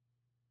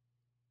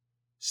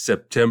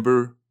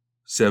September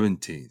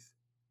 17th,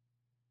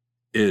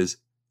 is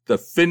the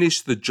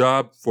Finish the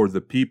Job for the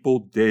People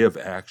Day of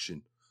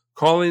Action,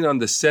 calling on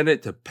the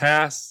Senate to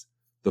pass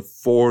the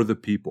For the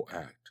People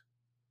Act.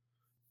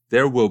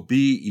 There will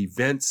be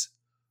events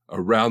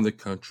around the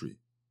country.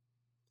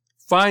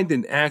 Find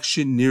an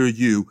action near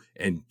you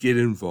and get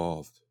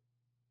involved.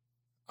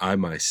 I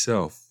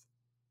myself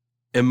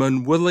am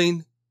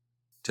unwilling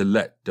to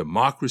let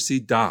democracy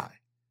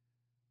die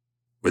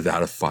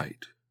without a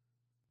fight.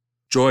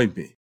 Join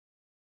me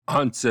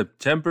on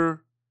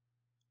September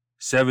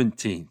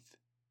 17th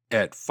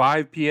at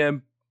 5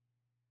 p.m.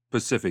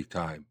 Pacific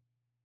Time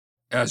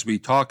as we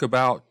talk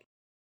about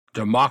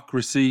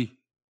democracy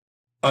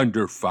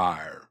under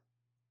fire,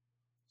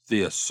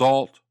 the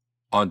assault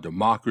on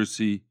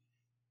democracy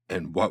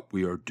and what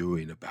we are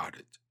doing about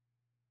it.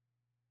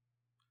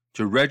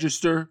 To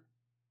register,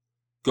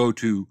 go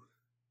to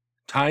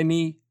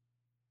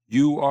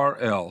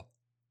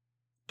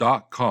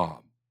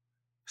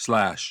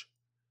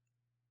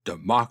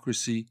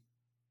tinyurl.com/democracy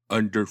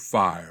under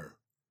fire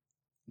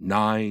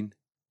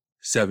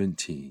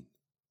 917.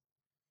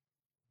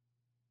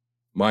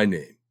 My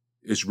name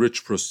is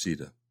Rich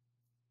Procida.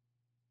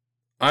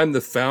 I'm the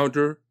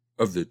founder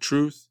of the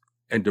Truth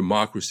and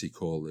Democracy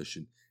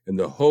Coalition and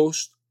the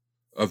host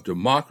of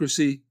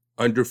Democracy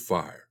Under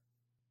Fire,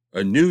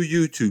 a new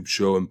YouTube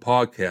show and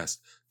podcast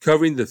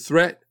covering the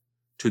threat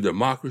to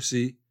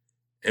democracy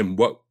and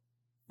what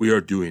we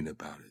are doing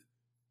about it.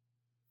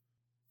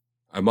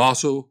 I'm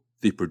also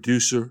the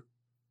producer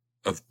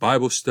of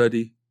Bible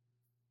Study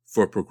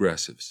for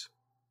Progressives.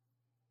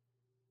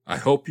 I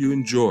hope you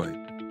enjoy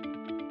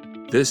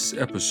this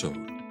episode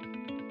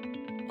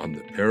on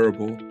the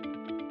parable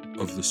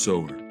of the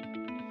sower.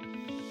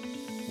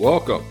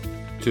 Welcome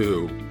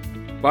to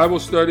Bible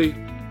Study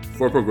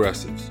for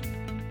Progressives,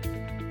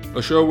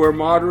 a show where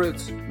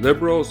moderates,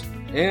 liberals,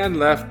 and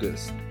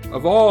leftists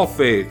of all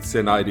faiths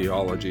and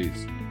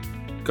ideologies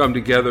come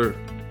together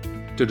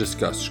to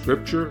discuss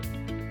scripture,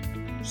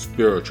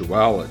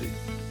 spirituality,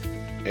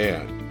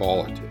 and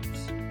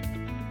politics.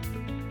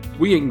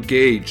 We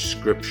engage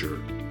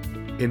scripture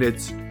in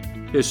its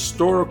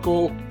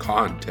historical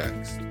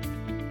context,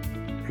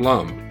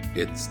 plumb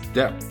its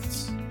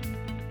depths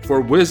for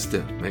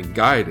wisdom and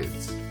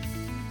guidance,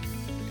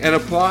 and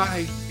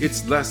apply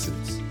its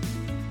lessons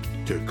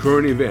to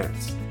current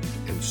events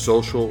and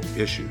social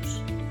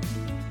issues.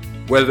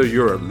 Whether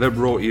you're a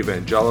liberal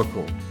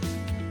evangelical,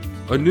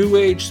 a New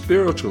Age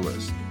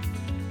spiritualist,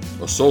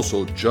 a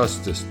social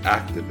justice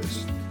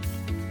activist,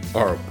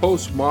 or a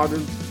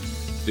postmodern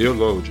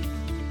theologian,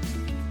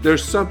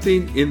 there's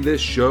something in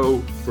this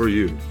show for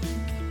you.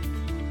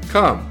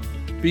 Come,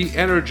 be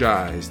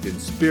energized in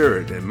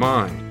spirit and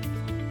mind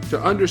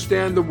to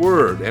understand the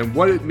Word and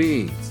what it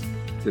means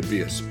to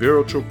be a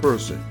spiritual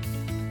person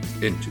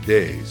in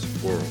today's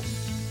world.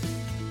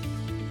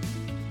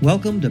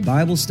 Welcome to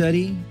Bible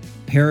Study,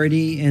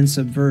 Parody, and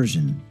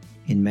Subversion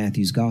in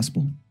Matthew's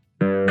Gospel.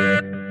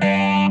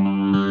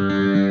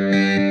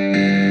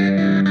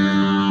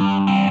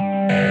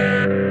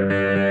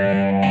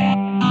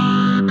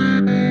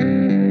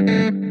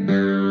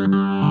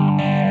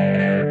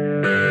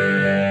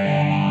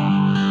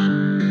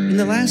 In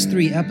the last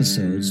 3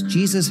 episodes,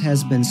 Jesus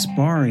has been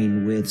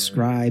sparring with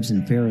scribes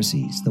and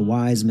Pharisees, the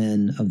wise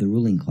men of the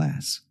ruling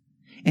class,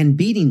 and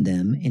beating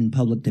them in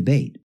public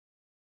debate.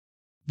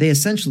 They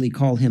essentially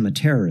call him a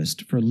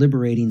terrorist for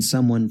liberating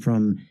someone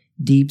from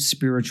deep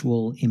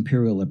spiritual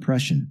imperial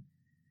oppression,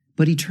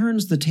 but he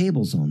turns the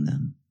tables on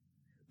them,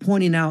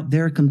 pointing out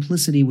their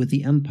complicity with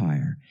the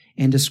empire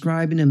and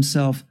describing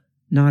himself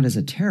not as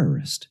a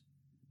terrorist,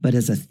 but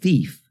as a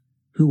thief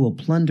who will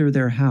plunder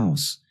their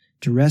house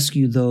to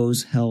rescue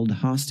those held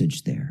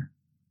hostage there.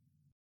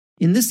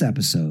 In this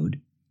episode,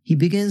 he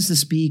begins to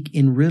speak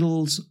in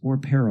riddles or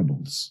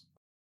parables,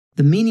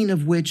 the meaning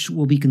of which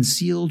will be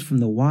concealed from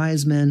the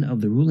wise men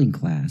of the ruling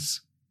class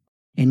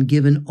and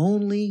given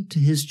only to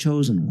his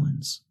chosen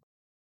ones,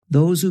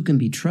 those who can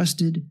be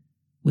trusted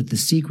with the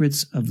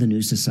secrets of the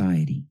new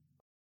society.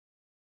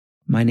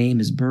 My name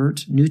is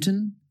Bert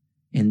Newton,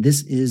 and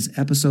this is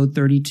episode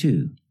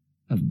 32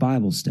 of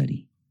Bible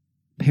Study,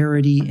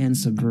 Parody and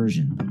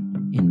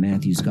Subversion in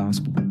Matthew's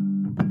Gospel.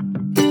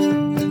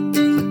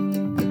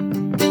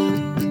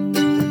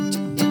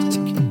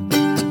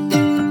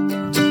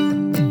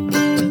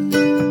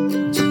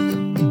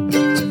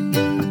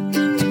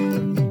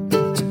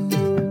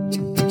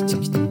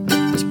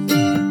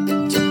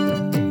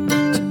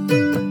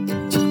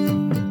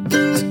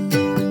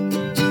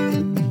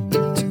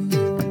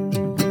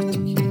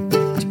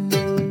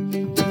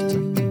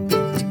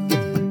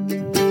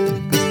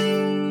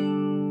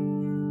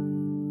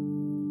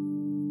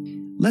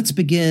 Let's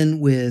begin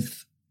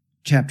with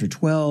chapter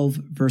 12,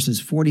 verses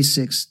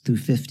 46 through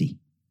 50.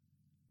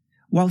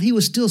 While he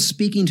was still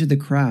speaking to the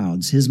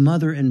crowds, his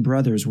mother and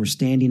brothers were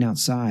standing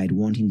outside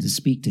wanting to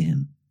speak to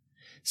him.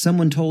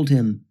 Someone told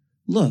him,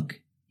 "Look,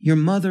 your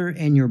mother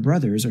and your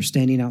brothers are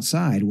standing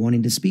outside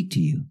wanting to speak to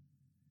you."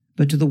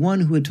 But to the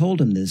one who had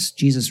told him this,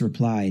 Jesus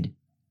replied,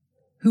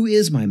 "Who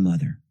is my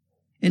mother?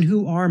 And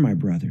who are my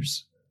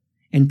brothers?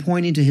 And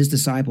pointing to his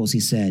disciples, he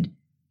said,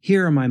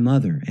 Here are my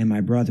mother and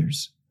my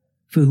brothers.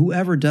 For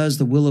whoever does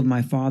the will of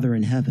my Father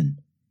in heaven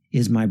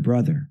is my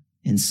brother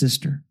and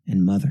sister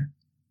and mother.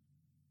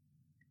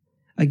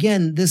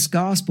 Again, this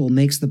gospel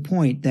makes the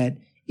point that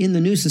in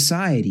the new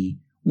society,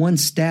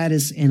 one's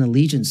status and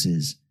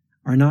allegiances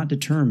are not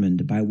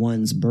determined by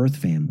one's birth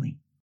family.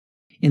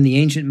 In the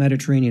ancient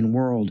Mediterranean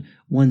world,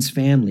 one's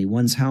family,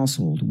 one's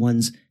household,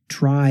 one's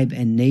tribe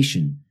and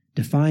nation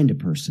defined a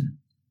person.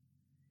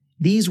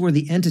 These were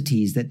the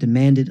entities that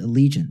demanded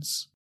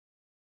allegiance.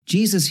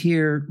 Jesus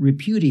here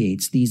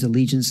repudiates these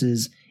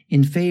allegiances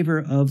in favor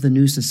of the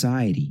new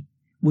society,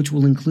 which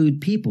will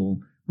include people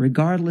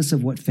regardless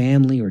of what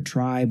family or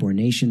tribe or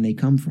nation they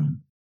come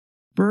from.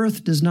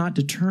 Birth does not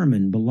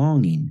determine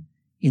belonging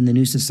in the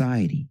new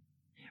society.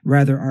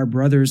 Rather, our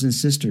brothers and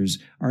sisters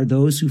are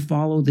those who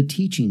follow the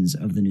teachings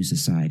of the new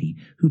society,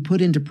 who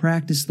put into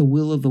practice the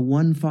will of the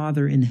one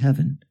Father in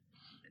heaven,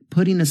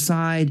 putting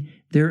aside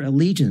their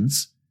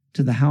allegiance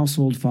to the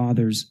household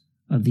fathers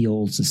of the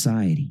old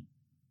society.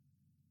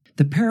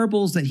 The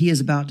parables that he is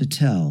about to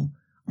tell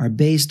are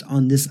based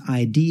on this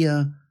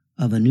idea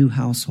of a new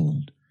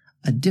household,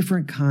 a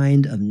different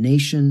kind of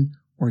nation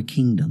or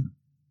kingdom,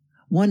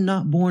 one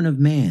not born of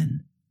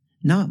man,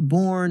 not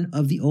born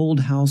of the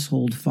old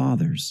household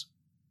fathers,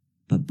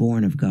 but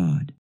born of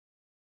God.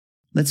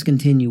 Let's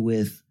continue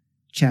with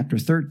chapter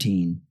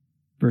 13,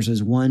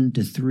 verses 1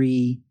 to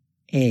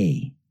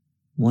 3a,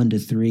 1 to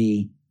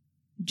 3,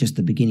 just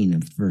the beginning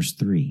of verse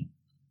 3.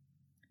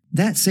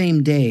 That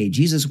same day,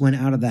 Jesus went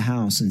out of the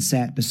house and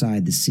sat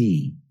beside the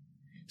sea.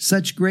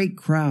 Such great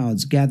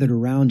crowds gathered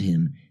around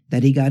him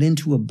that he got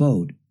into a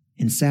boat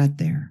and sat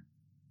there,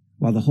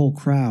 while the whole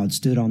crowd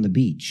stood on the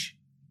beach,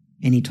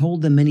 and he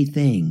told them many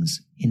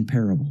things in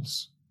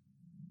parables.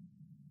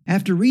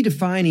 After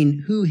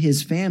redefining who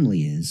his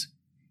family is,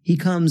 he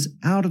comes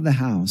out of the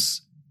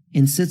house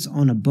and sits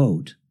on a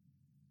boat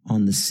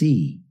on the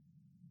sea.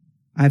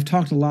 I've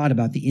talked a lot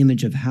about the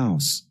image of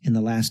house in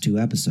the last 2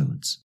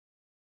 episodes.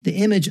 The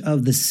image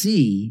of the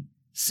sea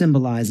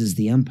symbolizes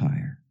the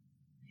empire.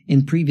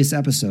 In previous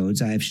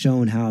episodes, I have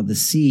shown how the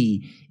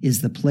sea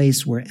is the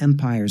place where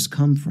empires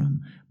come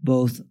from,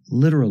 both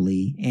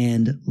literally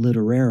and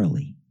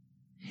literarily.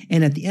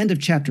 And at the end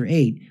of chapter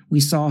 8, we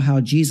saw how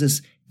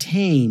Jesus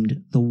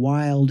tamed the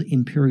wild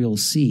imperial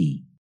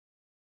sea.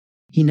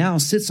 He now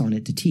sits on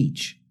it to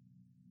teach.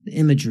 The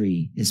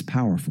imagery is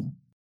powerful.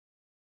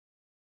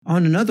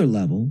 On another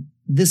level,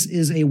 this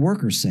is a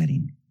worker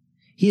setting.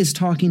 He is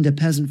talking to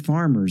peasant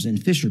farmers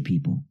and fisher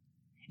people,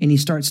 and he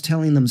starts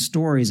telling them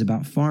stories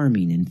about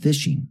farming and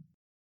fishing.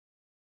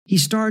 He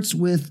starts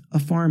with a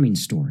farming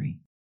story.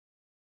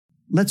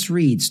 Let's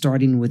read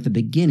starting with the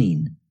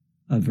beginning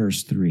of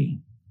verse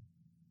 3.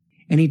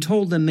 And he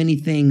told them many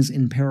things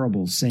in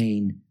parables,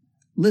 saying,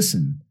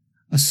 Listen,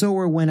 a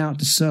sower went out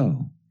to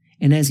sow,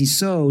 and as he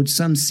sowed,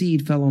 some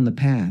seed fell on the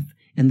path,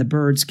 and the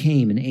birds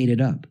came and ate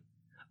it up.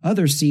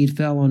 Other seed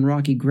fell on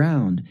rocky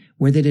ground,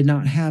 where they did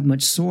not have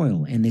much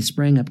soil, and they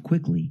sprang up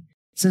quickly,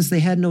 since they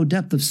had no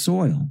depth of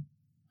soil.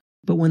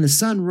 But when the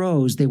sun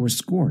rose, they were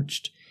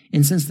scorched,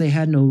 and since they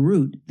had no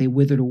root, they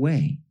withered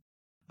away.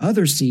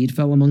 Other seed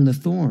fell among the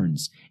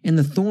thorns, and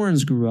the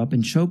thorns grew up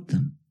and choked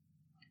them.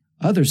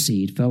 Other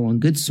seed fell on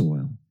good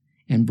soil,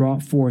 and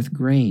brought forth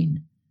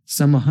grain,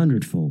 some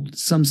 100-fold,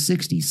 some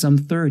 60, some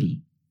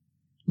 30.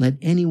 Let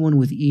anyone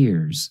with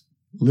ears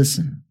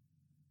listen.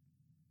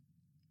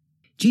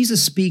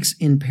 Jesus speaks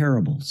in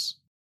parables.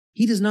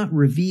 He does not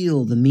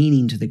reveal the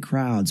meaning to the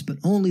crowds, but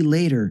only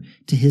later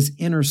to his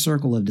inner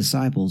circle of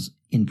disciples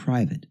in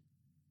private.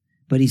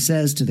 But he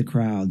says to the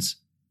crowds,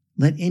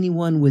 Let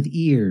anyone with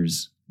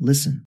ears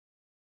listen.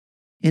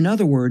 In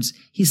other words,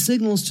 he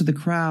signals to the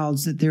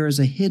crowds that there is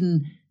a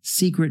hidden,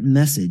 secret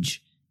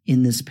message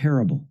in this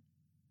parable,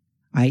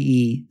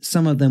 i.e.,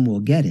 some of them will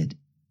get it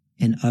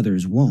and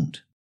others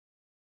won't.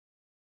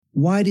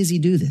 Why does he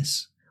do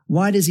this?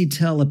 Why does he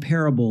tell a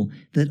parable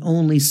that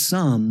only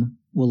some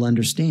will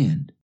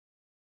understand?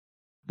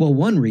 Well,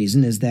 one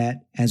reason is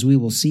that, as we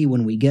will see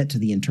when we get to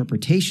the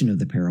interpretation of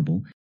the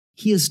parable,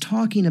 he is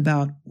talking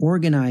about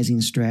organizing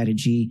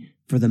strategy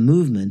for the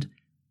movement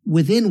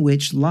within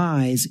which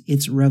lies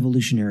its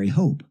revolutionary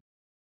hope.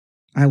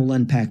 I will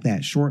unpack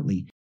that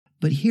shortly,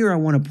 but here I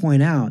want to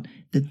point out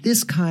that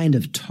this kind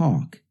of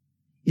talk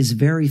is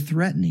very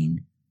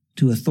threatening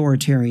to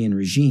authoritarian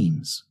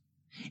regimes.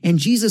 And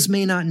Jesus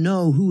may not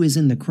know who is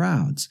in the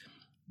crowds.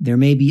 There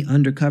may be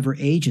undercover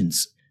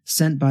agents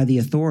sent by the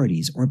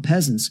authorities, or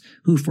peasants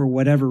who for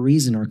whatever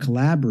reason are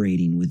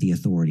collaborating with the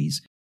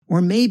authorities.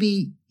 Or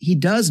maybe he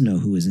does know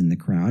who is in the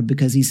crowd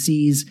because he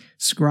sees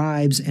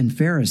scribes and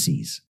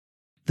Pharisees,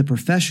 the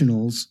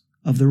professionals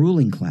of the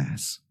ruling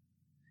class.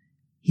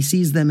 He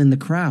sees them in the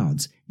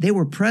crowds. They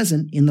were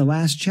present in the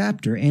last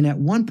chapter, and at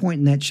one point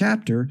in that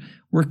chapter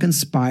were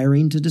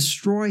conspiring to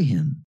destroy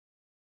him.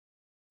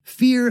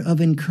 Fear of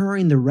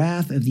incurring the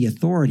wrath of the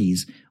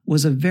authorities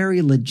was a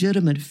very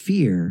legitimate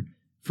fear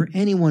for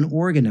anyone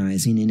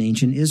organizing in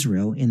ancient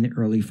Israel in the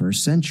early 1st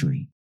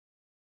century.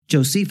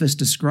 Josephus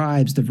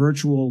describes the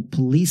virtual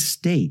police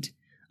state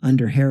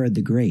under Herod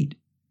the Great.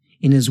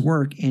 In his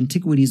work,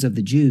 Antiquities of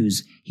the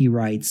Jews, he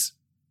writes,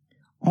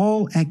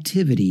 "All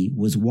activity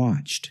was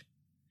watched.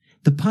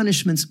 The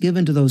punishments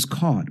given to those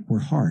caught were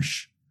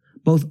harsh.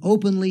 Both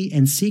openly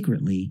and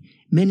secretly,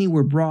 many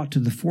were brought to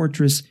the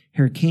fortress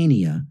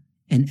Hyrcania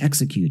and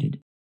executed.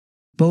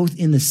 Both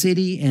in the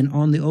city and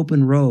on the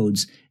open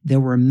roads, there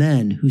were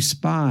men who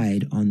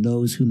spied on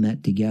those who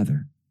met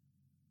together."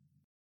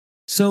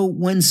 So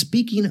when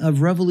speaking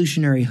of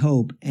revolutionary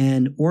hope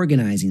and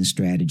organizing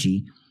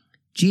strategy,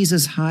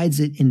 Jesus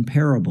hides it in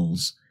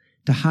parables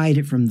to hide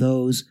it from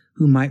those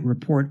who might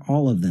report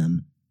all of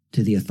them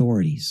to the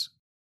authorities.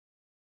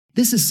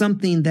 This is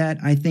something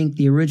that I think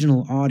the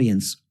original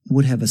audience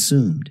would have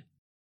assumed.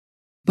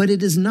 But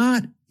it is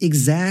not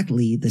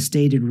exactly the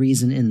stated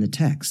reason in the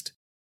text.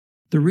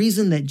 The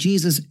reason that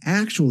Jesus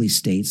actually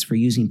states for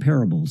using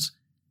parables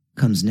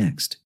comes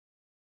next.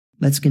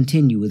 Let's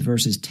continue with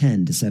verses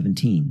 10 to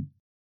 17.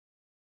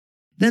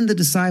 Then the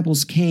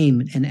disciples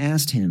came and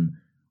asked him,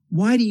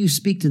 "Why do you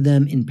speak to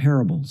them in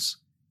parables?"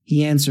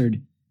 He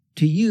answered,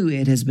 "To you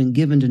it has been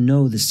given to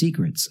know the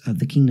secrets of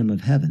the kingdom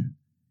of heaven.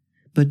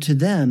 But to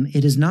them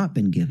it has not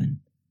been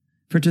given.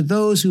 For to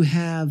those who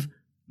have,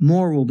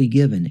 more will be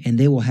given, and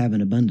they will have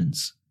an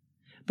abundance.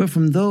 But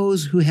from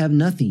those who have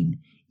nothing,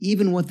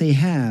 even what they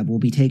have will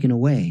be taken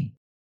away.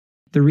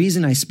 The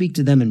reason I speak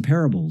to them in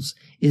parables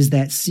is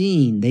that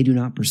seeing they do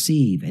not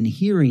perceive, and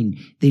hearing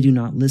they do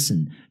not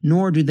listen,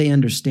 nor do they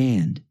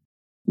understand.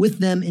 With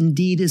them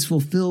indeed is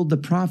fulfilled the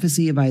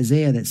prophecy of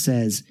Isaiah that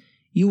says,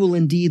 'You will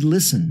indeed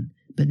listen,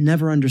 but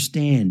never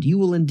understand. You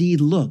will indeed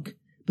look,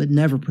 but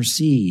never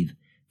perceive.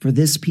 For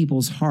this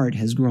people's heart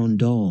has grown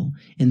dull,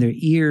 and their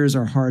ears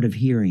are hard of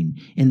hearing,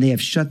 and they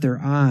have shut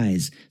their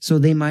eyes, so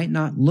they might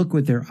not look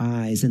with their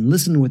eyes, and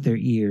listen with their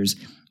ears,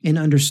 and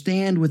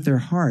understand with their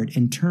heart,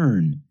 and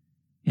turn,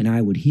 and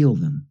I would heal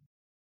them.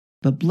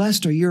 But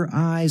blessed are your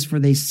eyes, for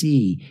they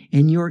see,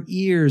 and your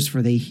ears,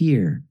 for they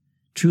hear.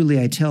 Truly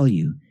I tell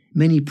you,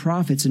 many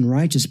prophets and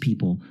righteous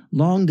people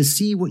longed to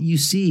see what you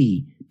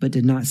see, but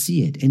did not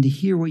see it, and to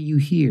hear what you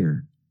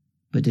hear,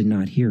 but did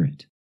not hear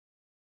it."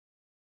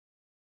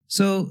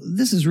 So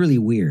this is really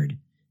weird.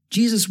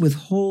 Jesus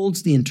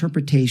withholds the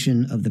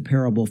interpretation of the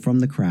parable from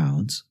the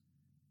crowds,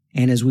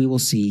 and as we will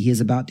see, he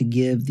is about to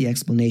give the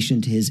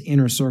explanation to his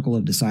inner circle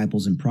of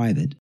disciples in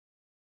private,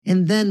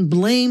 and then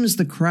blames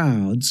the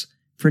crowds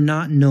for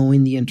not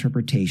knowing the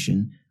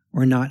interpretation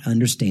or not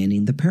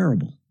understanding the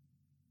parable.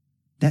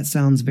 That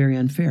sounds very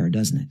unfair,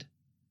 doesn't it?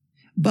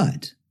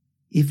 But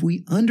if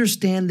we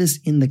understand this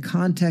in the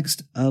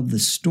context of the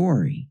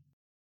story,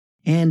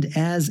 and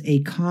as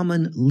a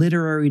common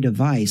literary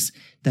device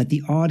that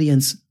the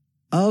audience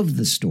of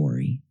the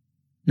story,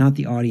 not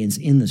the audience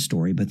in the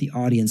story, but the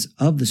audience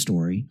of the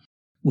story,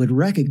 would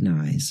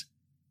recognize,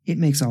 it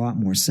makes a lot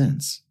more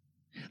sense.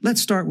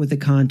 Let's start with the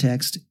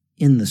context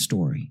in the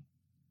story.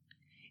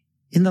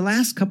 In the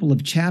last couple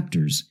of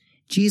chapters,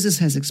 Jesus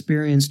has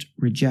experienced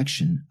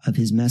rejection of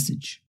his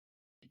message.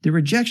 The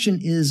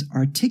rejection is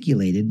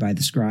articulated by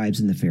the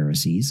scribes and the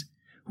Pharisees,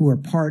 who are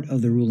part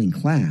of the ruling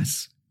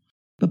class,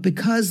 but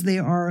because they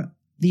are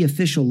the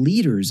official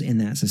leaders in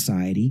that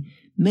society,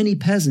 many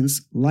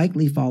peasants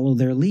likely follow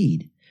their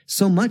lead,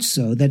 so much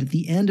so that at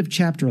the end of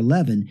chapter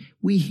 11,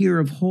 we hear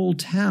of whole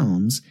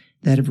towns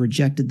that have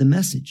rejected the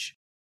message.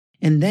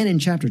 And then in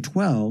chapter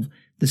 12,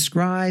 the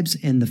scribes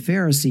and the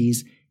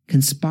Pharisees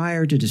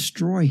conspire to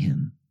destroy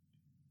him.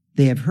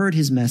 They have heard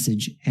his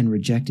message and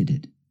rejected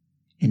it,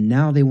 and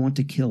now they want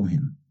to kill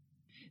him.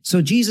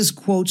 So Jesus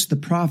quotes the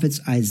prophets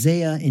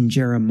Isaiah and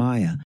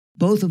Jeremiah,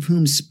 both of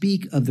whom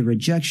speak of the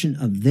rejection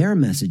of their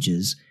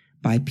messages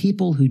by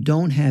people who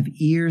don't have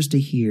ears to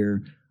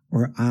hear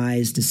or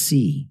eyes to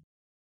see.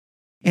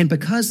 And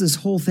because this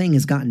whole thing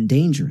has gotten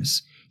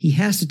dangerous, he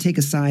has to take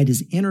aside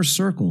his inner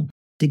circle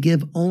to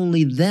give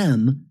only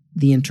them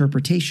the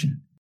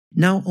interpretation.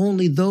 Now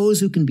only those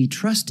who can be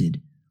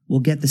trusted will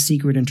get the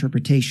secret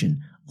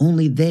interpretation.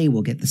 Only they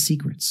will get the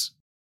secrets.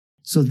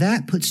 So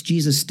that puts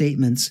Jesus'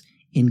 statements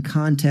in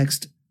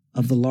context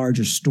of the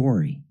larger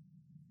story.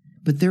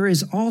 But there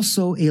is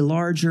also a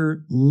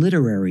larger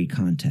literary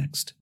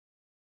context.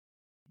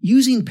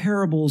 Using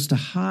parables to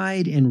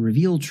hide and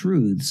reveal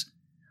truths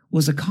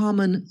was a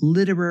common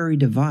literary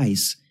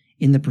device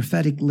in the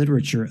prophetic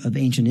literature of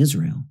ancient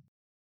Israel.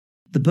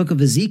 The book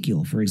of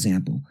Ezekiel, for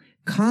example,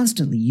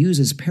 constantly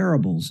uses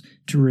parables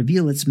to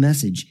reveal its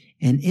message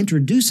and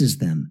introduces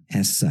them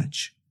as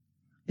such.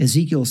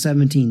 Ezekiel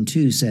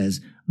 17:2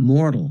 says,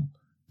 "Mortal,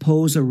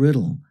 pose a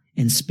riddle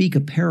and speak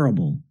a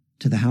parable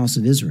to the house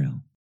of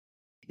Israel."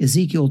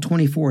 Ezekiel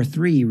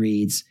 24:3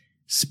 reads,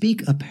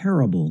 "Speak a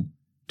parable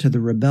to the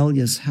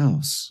rebellious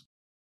house."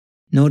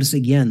 Notice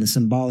again the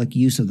symbolic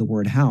use of the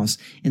word house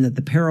in that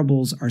the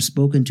parables are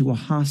spoken to a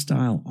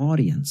hostile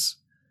audience,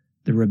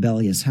 the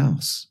rebellious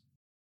house.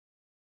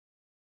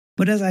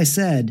 But as I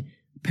said,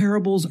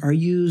 parables are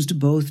used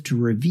both to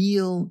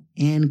reveal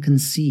and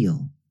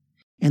conceal,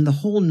 and the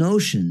whole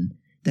notion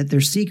that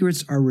their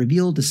secrets are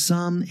revealed to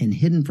some and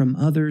hidden from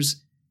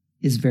others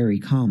is very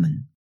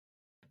common.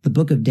 The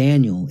book of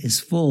Daniel is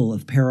full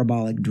of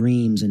parabolic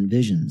dreams and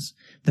visions,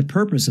 the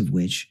purpose of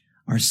which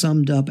are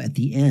summed up at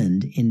the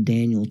end in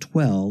Daniel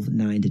 12,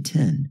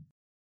 9-10.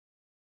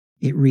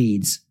 It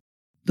reads,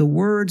 "The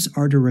words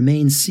are to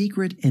remain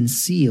secret and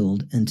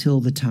sealed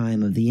until the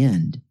time of the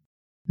end.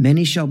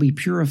 Many shall be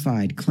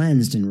purified,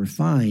 cleansed, and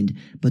refined,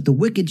 but the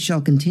wicked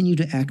shall continue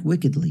to act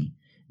wickedly.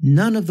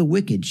 None of the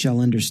wicked shall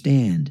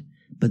understand,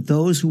 but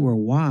those who are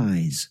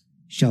wise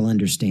shall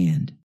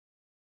understand."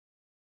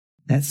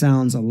 That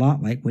sounds a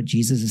lot like what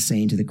Jesus is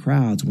saying to the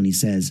crowds when he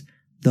says,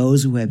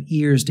 "Those who have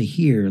ears to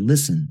hear,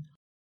 listen.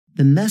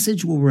 The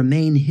message will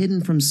remain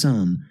hidden from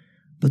some,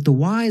 but the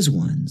wise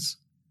ones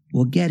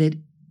will get it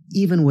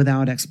even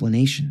without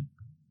explanation."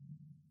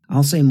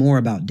 I'll say more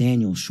about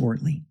Daniel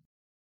shortly.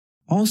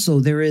 Also,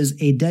 there is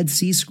a Dead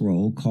Sea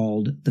Scroll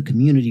called the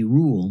Community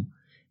Rule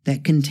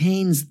that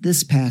contains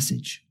this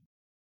passage.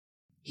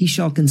 "He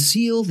shall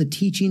conceal the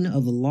teaching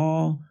of the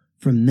law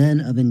from men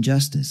of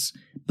injustice,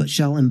 but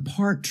shall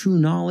impart true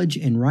knowledge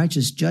and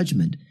righteous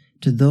judgment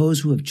to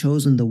those who have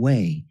chosen the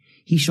way.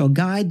 He shall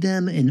guide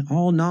them in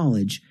all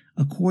knowledge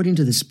according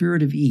to the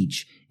spirit of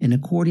each and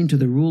according to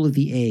the rule of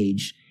the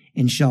age,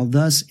 and shall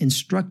thus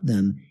instruct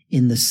them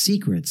in the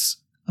secrets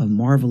of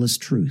marvelous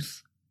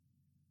truth."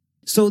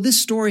 So this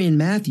story in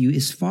Matthew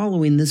is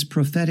following this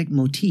prophetic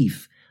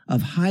motif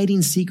of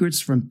hiding secrets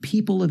from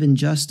people of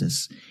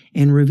injustice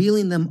and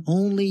revealing them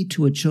only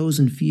to a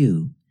chosen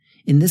few,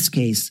 in this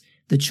case,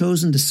 the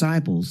chosen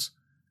disciples,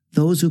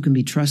 those who can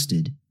be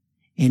trusted,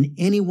 and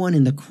anyone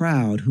in the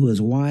crowd who is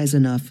wise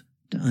enough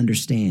to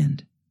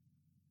understand.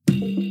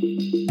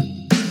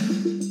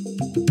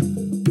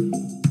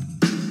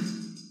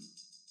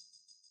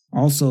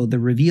 Also, the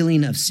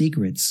revealing of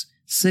secrets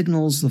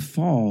signals the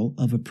fall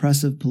of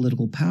oppressive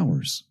political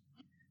powers.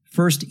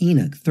 1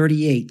 Enoch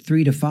 38,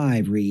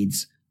 3-5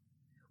 reads,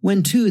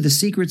 "When too the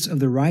secrets of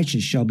the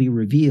righteous shall be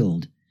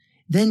revealed,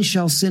 then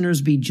shall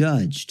sinners be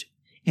judged,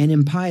 and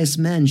impious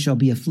men shall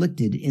be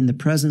afflicted in the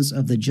presence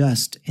of the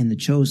just and the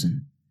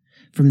chosen.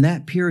 From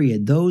that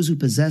period those who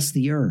possess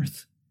the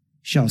earth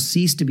shall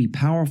cease to be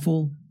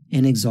powerful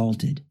and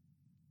exalted."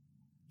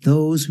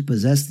 Those who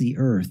possess the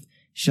earth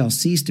shall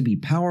cease to be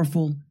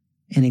powerful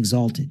and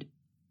exalted.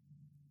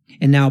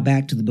 And now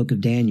back to the book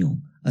of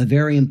Daniel, a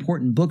very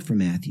important book for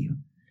Matthew.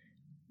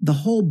 The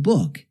whole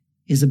book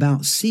is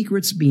about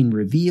secrets being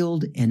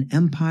revealed and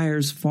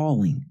empires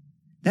falling.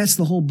 That's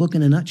the whole book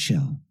in a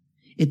nutshell.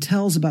 It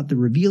tells about the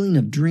revealing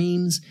of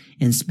dreams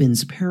and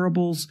spins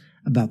parables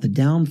about the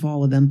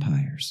downfall of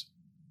empires.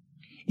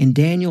 And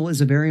Daniel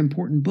is a very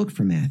important book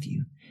for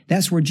Matthew.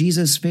 That's where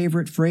Jesus'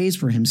 favorite phrase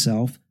for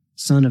himself,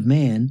 Son of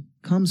Man,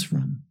 comes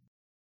from.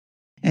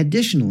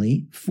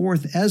 Additionally,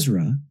 4th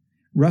Ezra,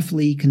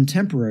 roughly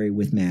contemporary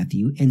with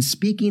Matthew, and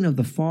speaking of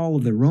the fall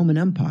of the Roman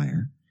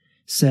Empire,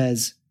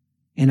 says,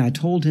 "And I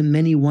told him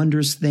many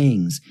wondrous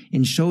things,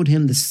 and showed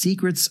him the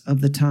secrets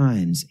of the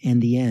times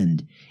and the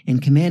end,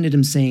 and commanded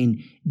him,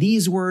 saying,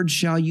 These words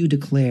shall you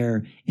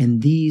declare,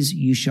 and these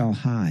you shall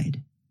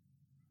hide."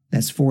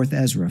 That's 4th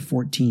Ezra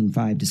 14,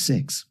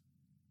 5-6.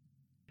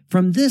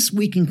 From this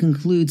we can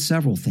conclude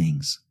several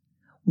things.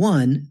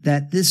 One,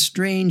 that this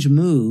strange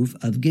move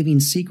of giving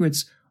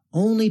secrets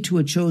only to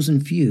a chosen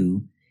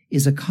few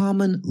is a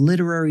common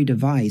literary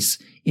device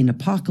in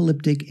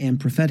apocalyptic and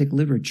prophetic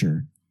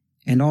literature,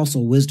 and also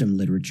wisdom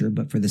literature,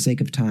 but for the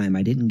sake of time,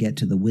 I didn't get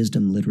to the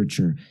wisdom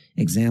literature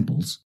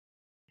examples.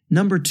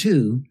 Number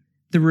 2,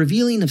 the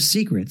revealing of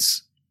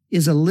secrets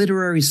is a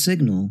literary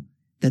signal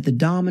that the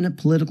dominant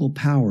political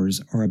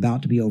powers are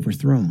about to be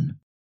overthrown.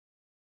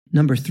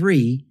 Number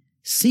 3,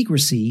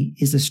 secrecy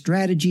is a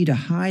strategy to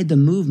hide the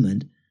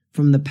movement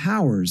from the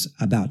powers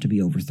about to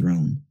be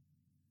overthrown.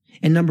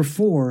 And number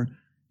 4,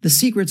 the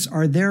secrets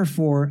are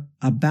therefore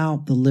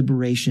about the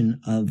liberation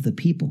of the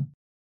people.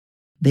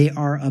 They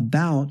are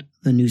about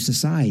the new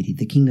society,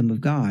 the kingdom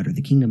of God or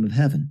the kingdom of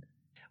heaven,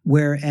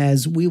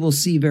 whereas we will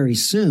see very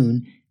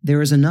soon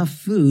there is enough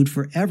food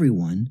for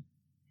everyone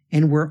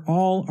and where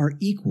all are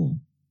equal,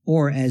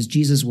 or as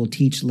Jesus will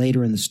teach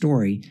later in the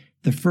story,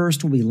 the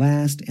first will be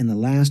last and the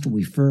last will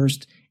be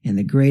first and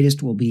the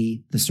greatest will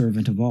be the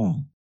servant of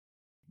all.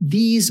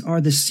 These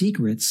are the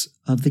secrets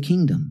of the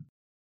kingdom: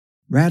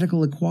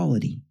 radical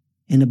equality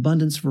and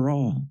abundance for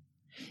all.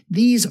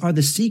 These are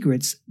the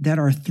secrets that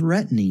are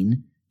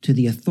threatening to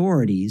the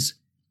authorities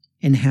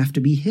and have to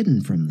be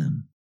hidden from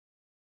them.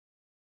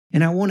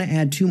 And I want to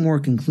add 2 more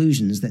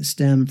conclusions that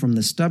stem from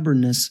the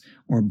stubbornness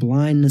or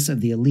blindness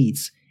of the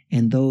elites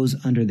and those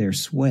under their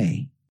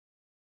sway.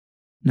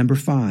 Number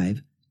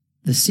 5,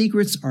 the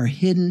secrets are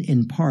hidden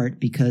in part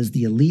because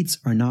the elites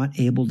are not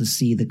able to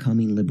see the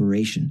coming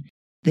liberation.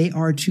 They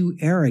are too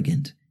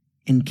arrogant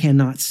and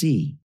cannot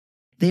see.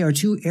 They are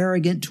too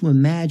arrogant to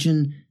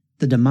imagine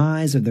the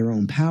demise of their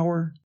own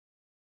power,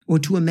 or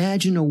to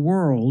imagine a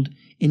world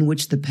in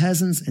which the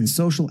peasants and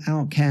social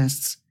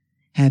outcasts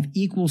have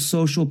equal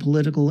social,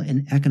 political,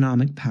 and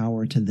economic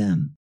power to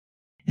them.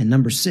 And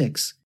number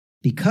 6,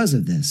 because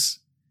of this,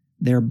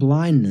 their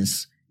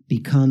blindness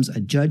becomes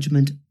a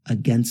judgment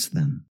against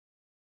them.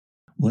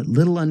 what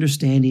little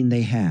understanding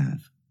they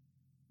have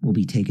will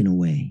be taken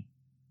away.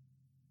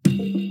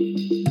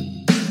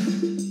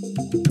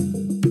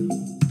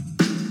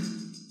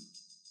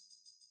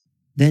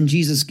 Then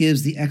Jesus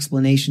gives the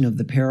explanation of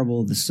the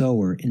parable of the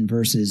sower in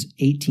verses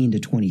 18 to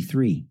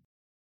 23.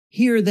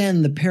 Hear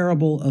then the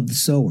parable of the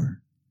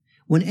sower.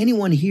 When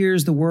anyone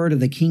hears the word of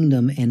the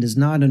kingdom and does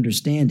not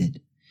understand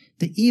it,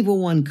 the evil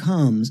one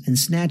comes and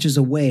snatches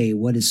away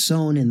what is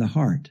sown in the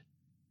heart.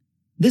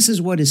 This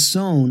is what is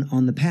sown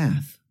on the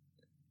path.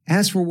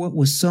 As for what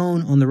was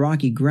sown on the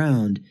rocky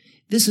ground,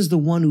 this is the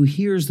one who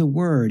hears the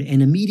word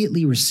and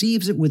immediately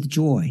receives it with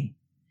joy.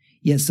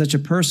 Yet such a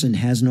person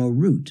has no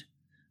root,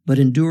 but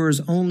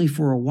endures only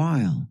for a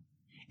while.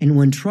 And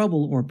when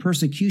trouble or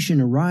persecution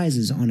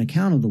arises on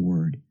account of the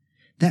word,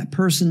 that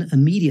person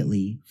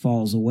immediately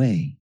falls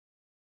away.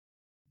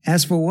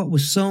 As for what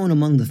was sown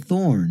among the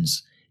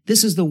thorns,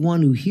 this is the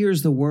one who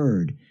hears the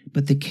word,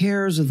 but the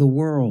cares of the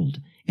world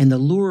and the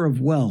lure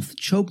of wealth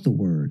choke the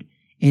word,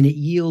 and it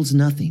yields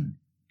nothing.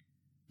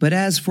 But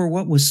as for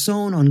what was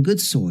sown on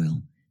good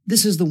soil,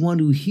 this is the one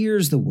who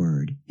hears the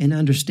word and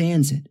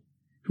understands it,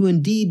 who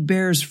indeed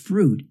bears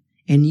fruit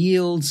and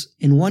yields,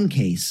 in one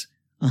case,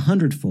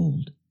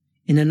 100-fold,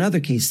 in another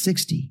case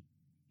 60,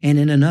 and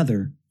in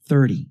another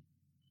 30.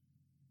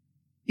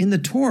 In the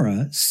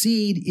Torah,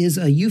 seed is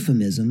a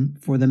euphemism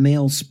for the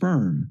male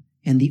sperm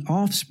and the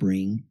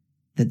offspring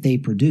that they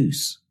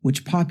produce,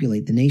 which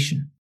populate the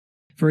nation.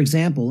 For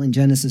example, in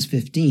Genesis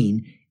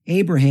 15,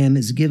 Abraham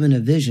is given a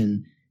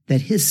vision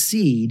that his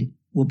seed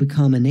will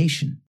become a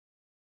nation.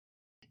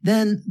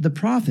 Then the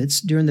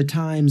prophets, during the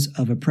times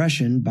of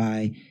oppression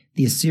by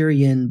the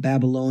Assyrian,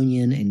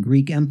 Babylonian, and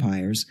Greek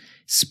empires,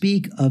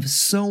 speak of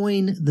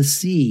sowing the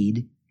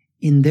seed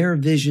in their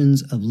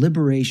visions of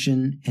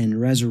liberation and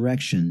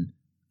resurrection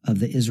of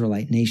the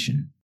Israelite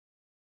nation.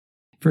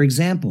 For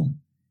example,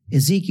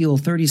 Ezekiel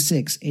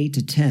 36,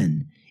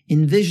 8-10,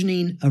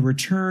 envisioning a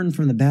return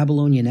from the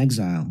Babylonian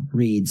exile,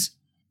 reads,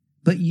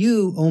 "But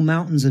you, O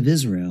mountains of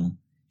Israel,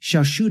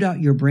 shall shoot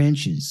out your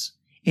branches,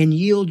 and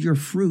yield your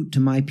fruit to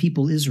my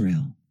people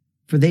Israel,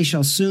 for they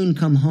shall soon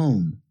come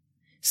home.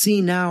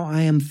 See now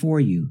I am for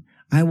you,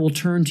 I will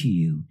turn to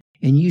you,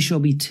 and you shall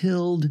be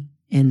tilled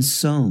and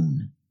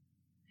sown,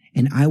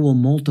 and I will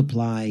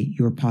multiply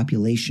your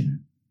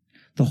population.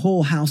 The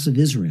whole house of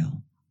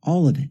Israel,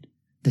 all of it,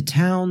 the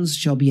towns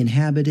shall be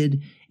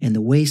inhabited, and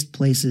the waste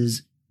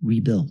places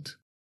rebuilt."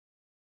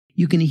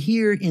 You can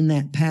hear in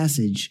that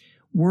passage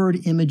word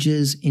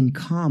images in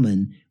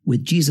common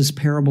with Jesus'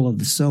 parable of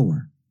the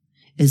sower.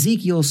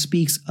 Ezekiel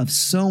speaks of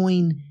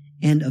sowing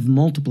and of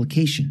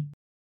multiplication.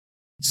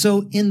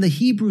 So in the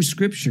Hebrew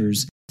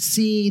scriptures,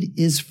 seed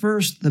is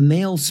first the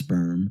male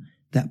sperm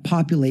that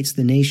populates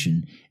the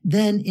nation.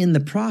 Then in the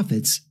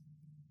prophets,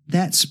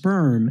 that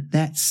sperm,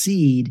 that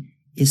seed,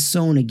 is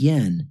sown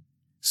again,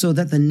 so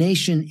that the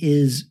nation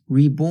is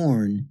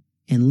reborn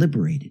and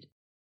liberated.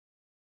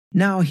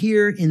 Now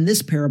here in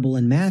this parable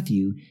in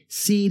Matthew,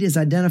 seed is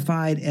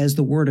identified as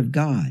the word of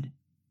God,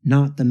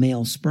 not the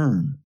male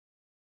sperm.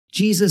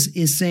 Jesus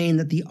is saying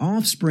that the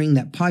offspring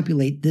that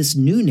populate this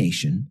new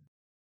nation,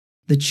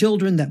 the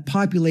children that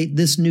populate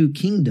this new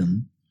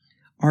kingdom,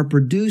 are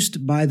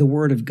produced by the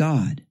word of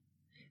God.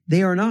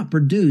 They are not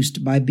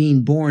produced by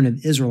being born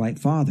of Israelite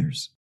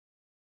fathers.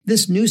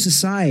 This new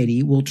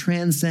society will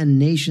transcend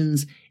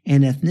nations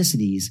and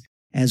ethnicities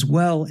as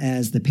well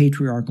as the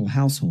patriarchal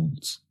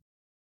households.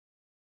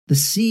 The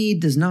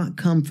seed does not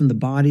come from the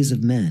bodies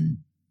of men,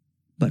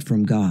 but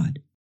from God.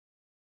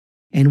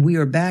 And we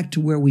are back to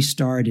where we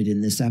started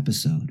in this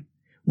episode,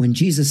 when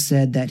Jesus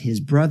said that his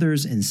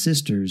brothers and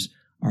sisters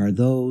are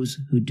those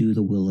who do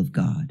the will of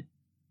God.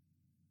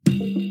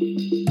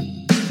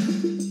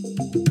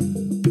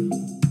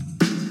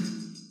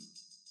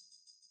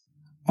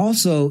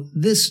 Also,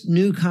 this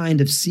new kind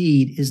of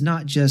seed is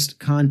not just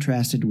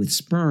contrasted with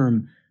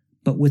sperm,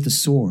 but with a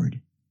sword.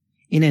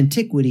 In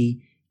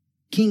antiquity,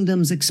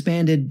 kingdoms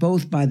expanded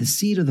both by the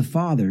seed of the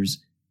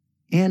fathers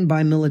and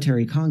by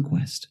military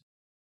conquest.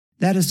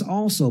 That is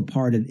also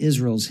part of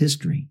Israel's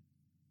history,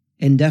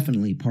 and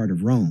definitely part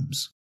of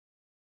Rome's.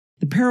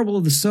 The parable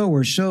of the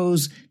sower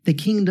shows the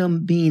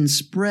kingdom being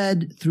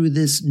spread through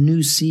this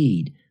new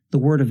seed, the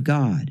word of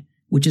God,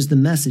 which is the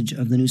message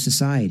of the new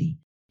society.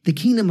 The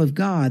kingdom of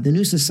God, the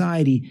new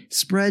society,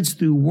 spreads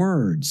through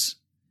words,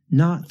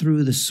 not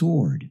through the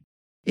sword.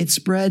 It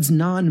spreads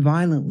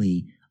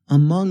non-violently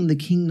among the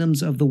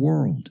kingdoms of the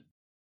world.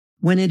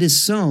 When it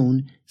is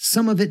sown,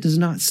 some of it does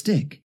not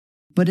stick,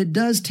 but it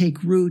does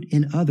take root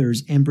in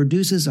others and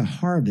produces a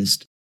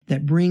harvest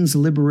that brings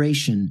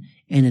liberation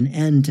and an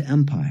end to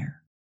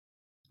empire.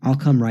 I'll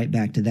come right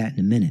back to that in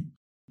a minute.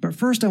 But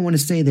first I want to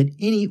say that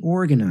any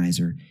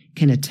organizer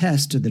can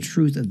attest to the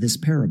truth of this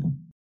parable.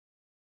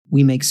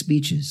 We make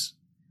speeches.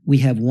 We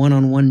have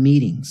one-on-one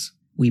meetings.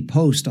 We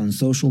post on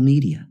social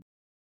media.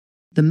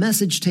 The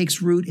message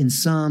takes root in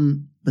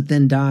some, but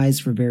then dies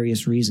for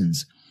various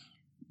reasons.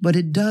 But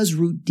it does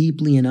root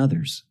deeply in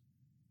others.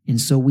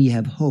 And so we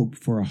have hope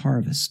for a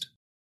harvest.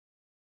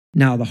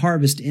 Now, the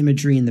harvest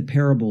imagery in the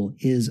parable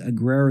is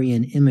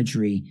agrarian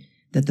imagery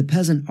that the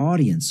peasant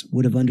audience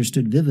would have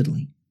understood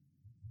vividly.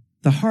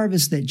 The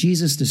harvest that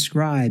Jesus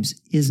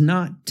describes is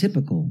not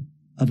typical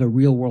of a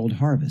real-world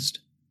harvest.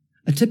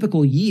 A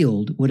typical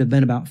yield would have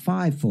been about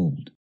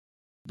 5-fold.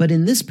 But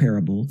in this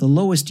parable, the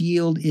lowest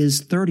yield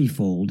is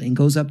 30-fold and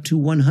goes up to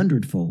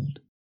 100-fold.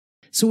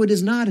 So it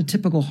is not a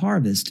typical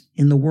harvest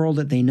in the world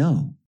that they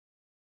know.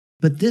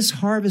 But this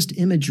harvest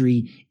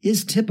imagery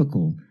is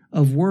typical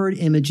of word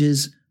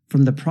images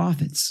from the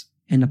prophets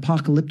and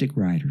apocalyptic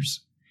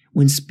writers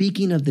when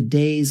speaking of the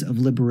days of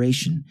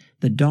liberation,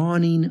 the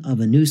dawning of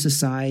a new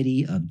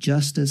society of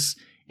justice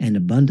and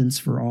abundance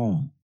for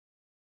all.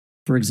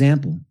 For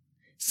example,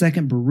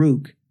 2nd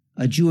Baruch,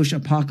 a Jewish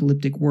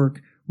apocalyptic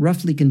work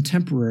roughly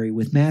contemporary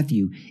with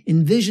Matthew,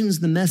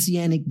 envisions the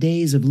messianic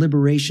days of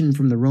liberation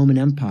from the Roman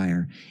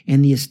Empire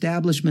and the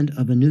establishment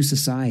of a new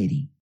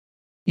society.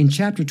 In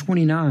chapter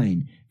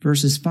 29,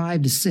 verses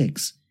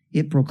 5-6,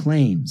 it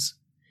proclaims,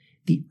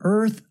 "The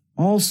earth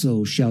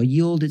also shall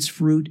yield its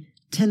fruit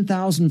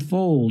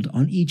 10,000-fold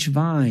on each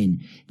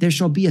vine. There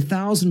shall be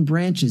 1,000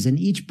 branches, and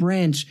each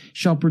branch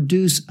shall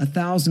produce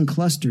 1,000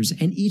 clusters,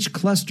 and each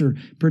cluster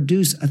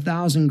produce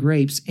 1,000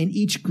 grapes, and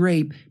each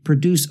grape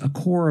produce a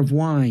core of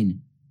wine.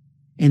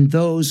 And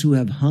those who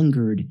have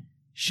hungered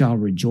shall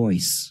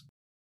rejoice."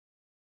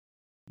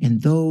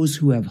 And those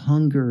who have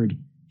hungered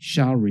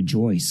shall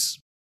rejoice.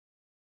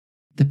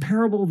 The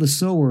parable of the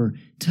sower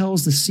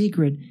tells the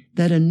secret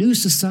that a new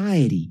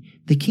society,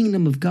 the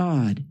kingdom of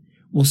God,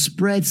 will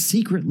spread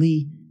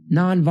secretly,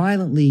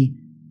 non-violently,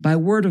 by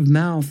word of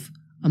mouth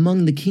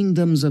among the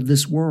kingdoms of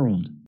this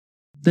world.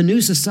 The new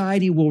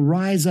society will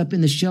rise up in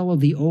the shell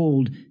of the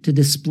old to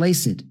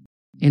displace it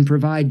and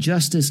provide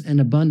justice and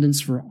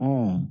abundance for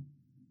all.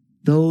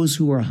 Those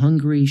who are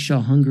hungry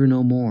shall hunger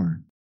no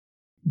more.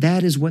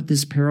 That is what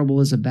this parable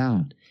is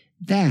about.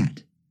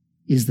 That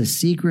is the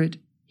secret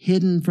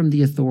hidden from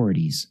the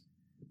authorities,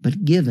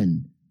 but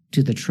given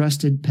to the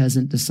trusted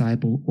peasant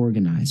disciple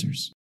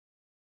organizers.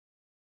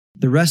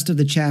 The rest of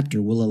the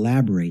chapter will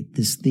elaborate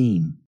this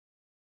theme.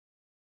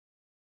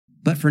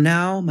 But for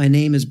now, my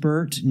name is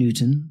Bert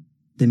Newton.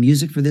 The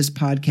music for this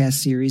podcast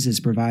series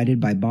is provided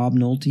by Bob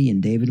Nolte and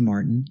David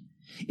Martin.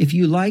 If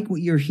you like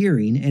what you're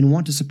hearing and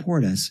want to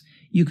support us,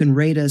 you can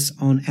rate us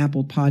on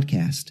Apple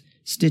Podcast,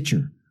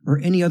 Stitcher, or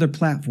any other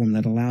platform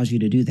that allows you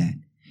to do that.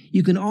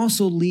 You can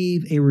also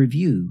leave a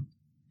review,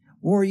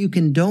 or you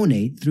can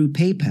donate through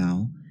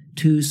PayPal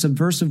to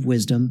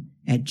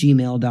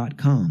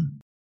subversivewisdom@gmail.com.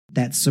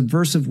 That's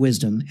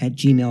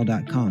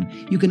subversivewisdom@gmail.com.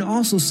 You can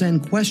also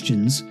send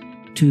questions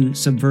to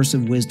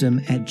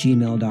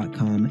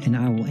subversivewisdom@gmail.com, and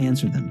I will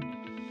answer them.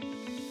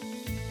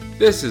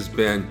 This has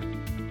been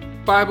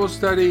Bible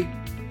Study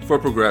for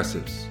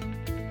Progressives.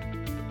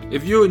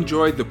 If you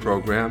enjoyed the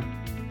program,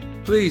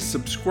 please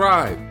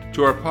subscribe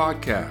to our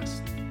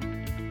podcast,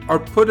 or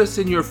put us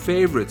in your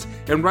favorites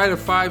and write a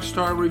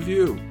 5-star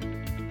review.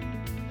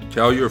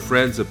 Tell your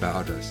friends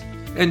about us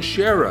and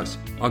share us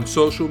on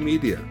social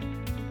media.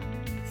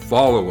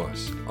 Follow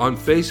us on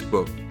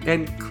Facebook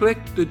and click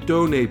the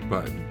donate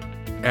button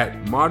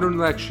at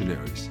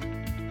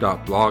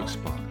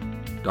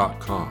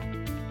modernlectionaries.blogspot.com.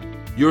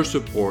 Your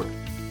support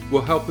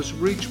will help us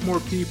reach more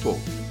people,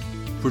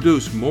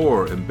 produce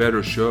more and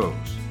better shows,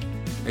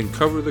 and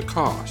cover the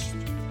cost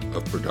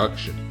of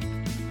production.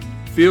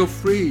 Feel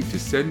free to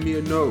send me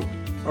a note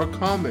or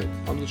comment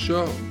on the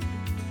show.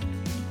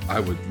 I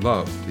would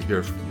love to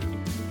hear from you.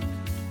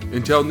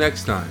 Until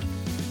next time,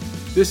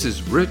 this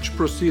is Rich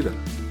Procida.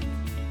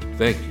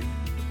 Thank you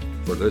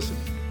for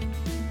listening.